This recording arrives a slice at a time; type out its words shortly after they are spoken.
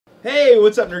Hey,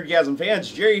 what's up, Nerdgasm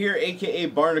fans? Jerry here, aka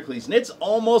Barnacles, and it's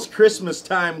almost Christmas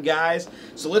time, guys.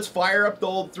 So let's fire up the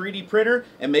old 3D printer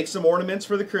and make some ornaments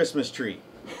for the Christmas tree.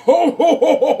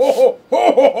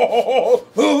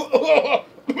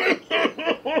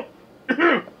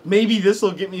 Maybe this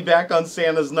will get me back on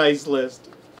Santa's nice list.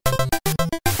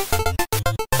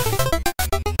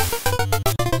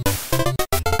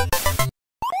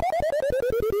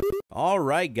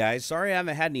 Alright guys, sorry I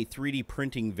haven't had any 3D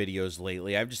printing videos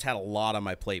lately. I've just had a lot on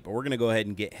my plate, but we're going to go ahead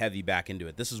and get heavy back into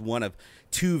it. This is one of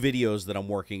 2 videos that I'm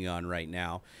working on right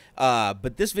now.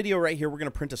 But this video right here, we're going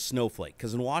to print a snowflake,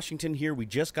 because in Washington here, we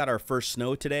just got our first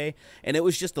snow today, and it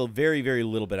was just a very, very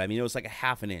little bit. I mean, it was like a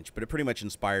half an inch, but it pretty much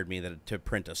inspired me to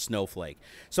print a snowflake.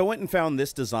 So I went and found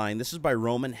this design. This is by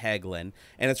Roman Hagelin,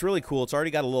 and it's really cool. It's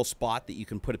already got a little spot that you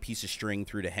can put a piece of string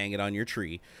through to hang it on your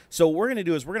tree. So what we're going to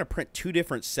do is we're going to print 2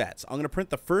 different sets. I'm going to print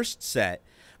the first set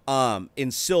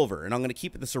in silver, and I'm going to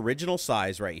keep it this original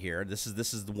size right here. This is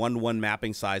the 1:1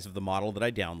 mapping size of the model that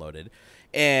I downloaded,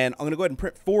 and I'm going to go ahead and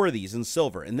print 4 of these in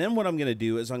silver. And then what I'm going to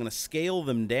do is I'm going to scale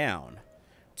them down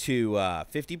to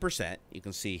 50%. You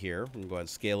can see here, I'm going to go ahead and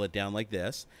scale it down like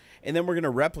this, and then we're going to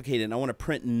replicate it, and I want to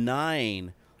print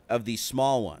 9 of these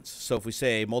small ones. So if we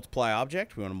say multiply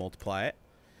object, we want to multiply it.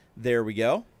 There we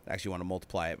go. Actually want to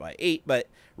multiply it by 8, but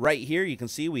right here you can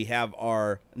see we have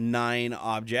our 9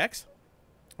 objects,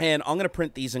 and I'm going to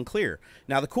print these in clear.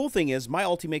 Now the cool thing is my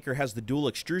Ultimaker has the Duel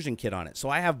Extrusion kit on it, so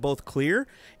I have both clear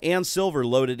and silver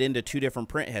loaded into 2 different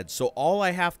print heads. So all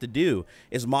I have to do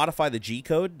is modify the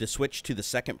G-code to switch to the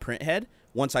second print head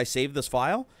once I save this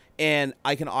file, and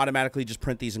I can automatically just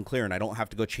print these in clear, and I don't have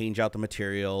to go change out the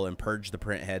material and purge the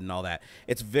print head and all that.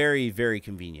 It's very, very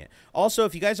convenient. Also,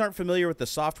 if you guys aren't familiar with the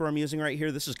software I'm using right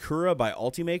here, this is CURA by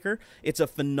Ultimaker. It's a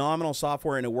phenomenal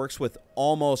software, and it works with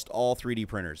almost all 3D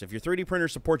printers. If your 3D printer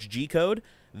supports G-code,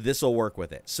 this will work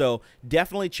with it. So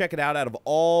definitely check it out. Out of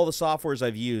all the softwares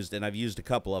I've used, and I've used a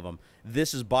couple of them,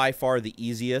 this is by far the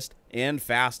easiest and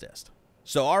fastest.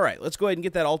 So all right, let's go ahead and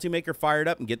get that Ultimaker fired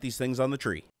up and get these things on the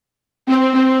tree.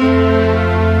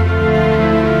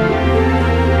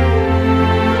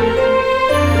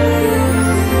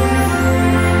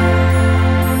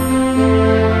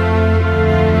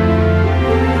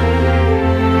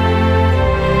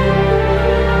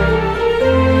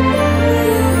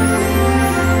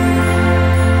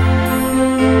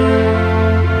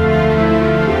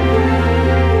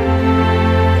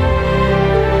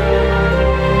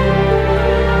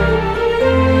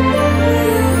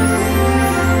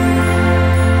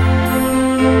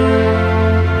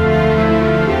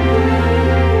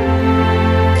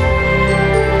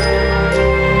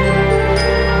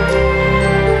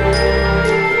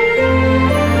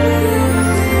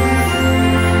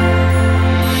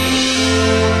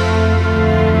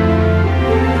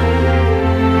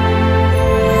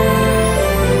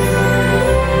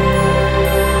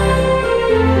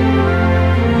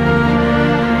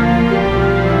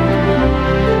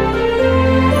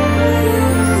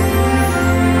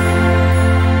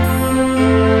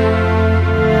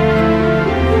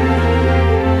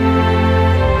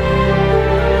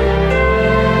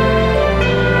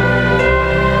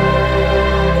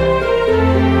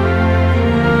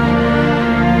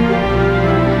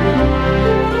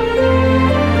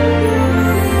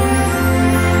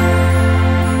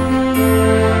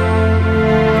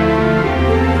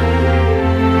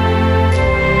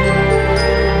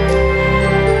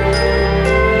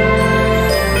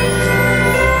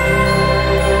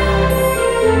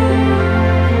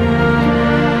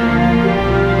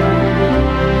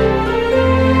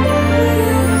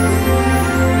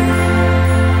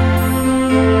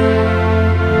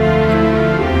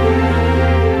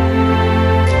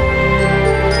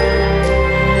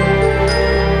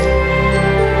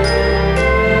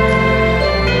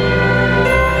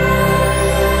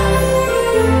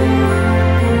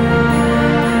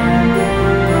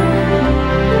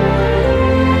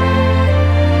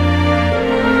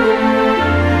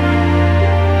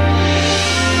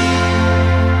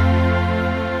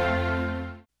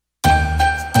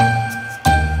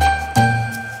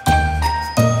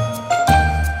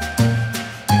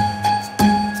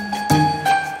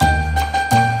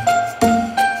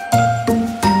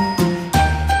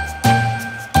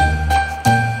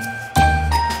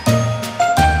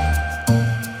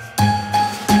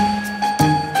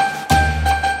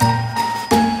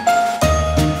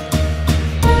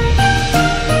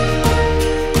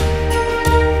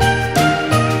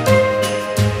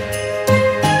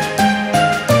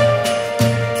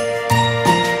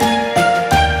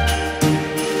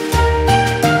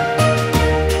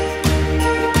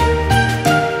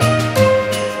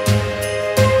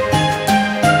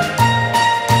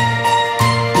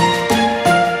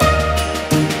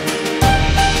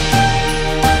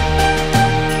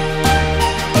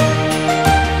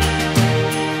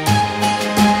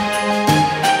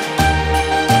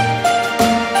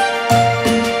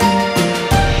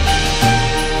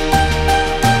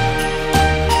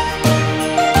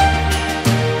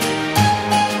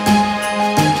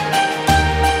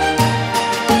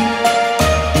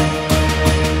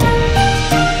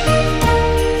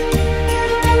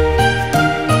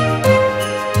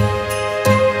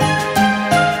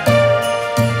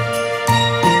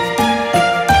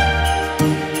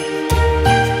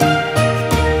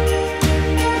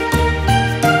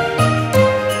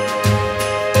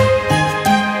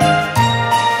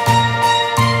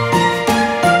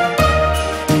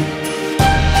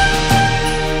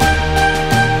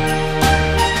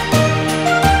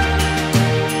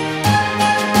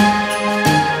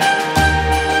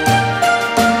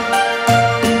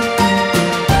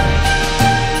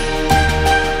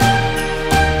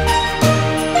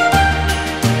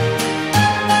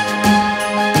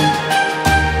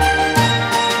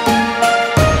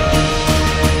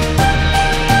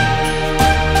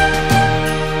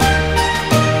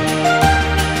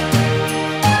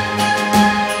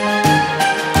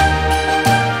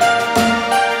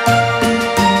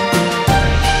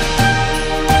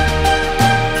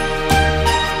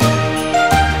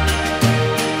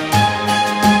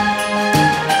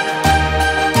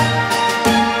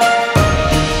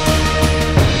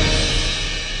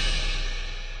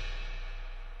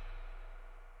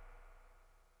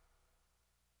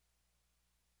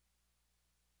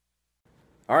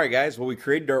 right, guys, well, we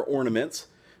created our ornaments.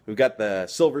 We've got the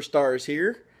silver stars here,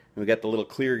 and we got the little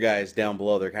clear guys down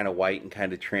below. They're kind of white and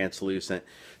kind of translucent.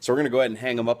 So we're going to go ahead and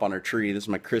hang them up on our tree. This is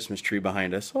my Christmas tree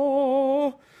behind us.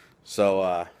 Oh,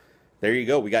 so there you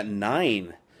go. We got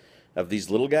 9 of these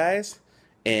little guys,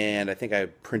 and I think I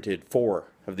printed 4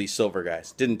 of these silver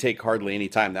guys. Didn't take hardly any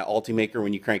time. That Ultimaker,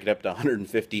 when you crank it up to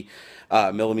 150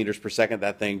 millimeters per second,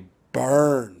 that thing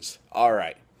burns. All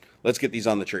right, let's get these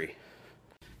on the tree.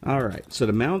 All right, so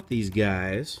to mount these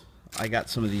guys, I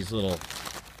got some of these little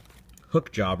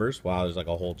hook jobbers. Wow, there's like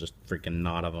a whole just freaking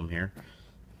knot of them here.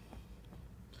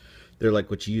 They're like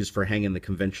what you use for hanging the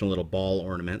conventional little ball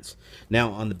ornaments.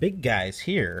 Now, on the big guys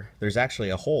here, there's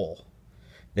actually a hole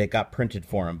that got printed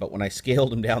for them, but when I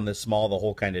scaled them down this small, the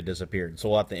hole kind of disappeared, so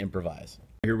we'll have to improvise.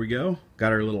 Here we go.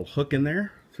 Got our little hook in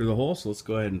there through the hole, so let's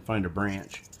go ahead and find a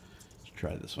branch. Let's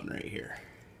try this one right here.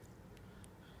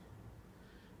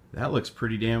 That looks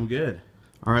pretty damn good.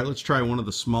 All right, let's try one of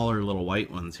the smaller little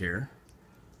white ones here.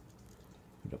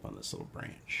 Put up on this little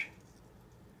branch.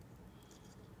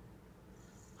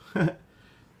 That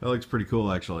looks pretty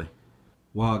cool, actually.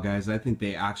 Wow, guys, I think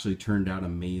they actually turned out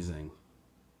amazing.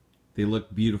 They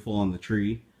look beautiful on the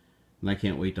tree, and I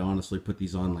can't wait to honestly put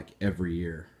these on like every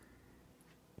year.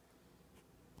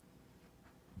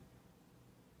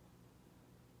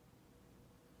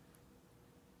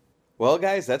 Well,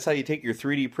 guys, that's how you take your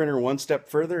 3D printer one step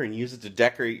further and use it to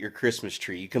decorate your Christmas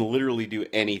tree. You can literally do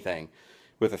anything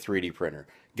with a 3D printer.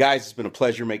 Guys, it's been a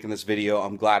pleasure making this video.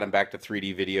 I'm glad I'm back to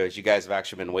 3D videos. You guys have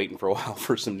actually been waiting for a while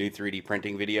for some new 3D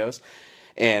printing videos,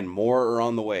 and more are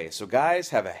on the way. So, guys,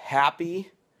 have a happy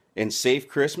and safe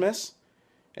Christmas,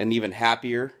 and even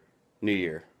happier New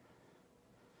Year.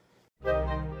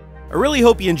 I really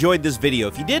hope you enjoyed this video.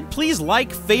 If you did, please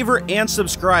like, favorite, and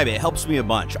subscribe. It helps me a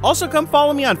bunch. Also, come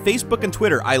follow me on Facebook and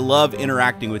Twitter. I love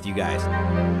interacting with you guys.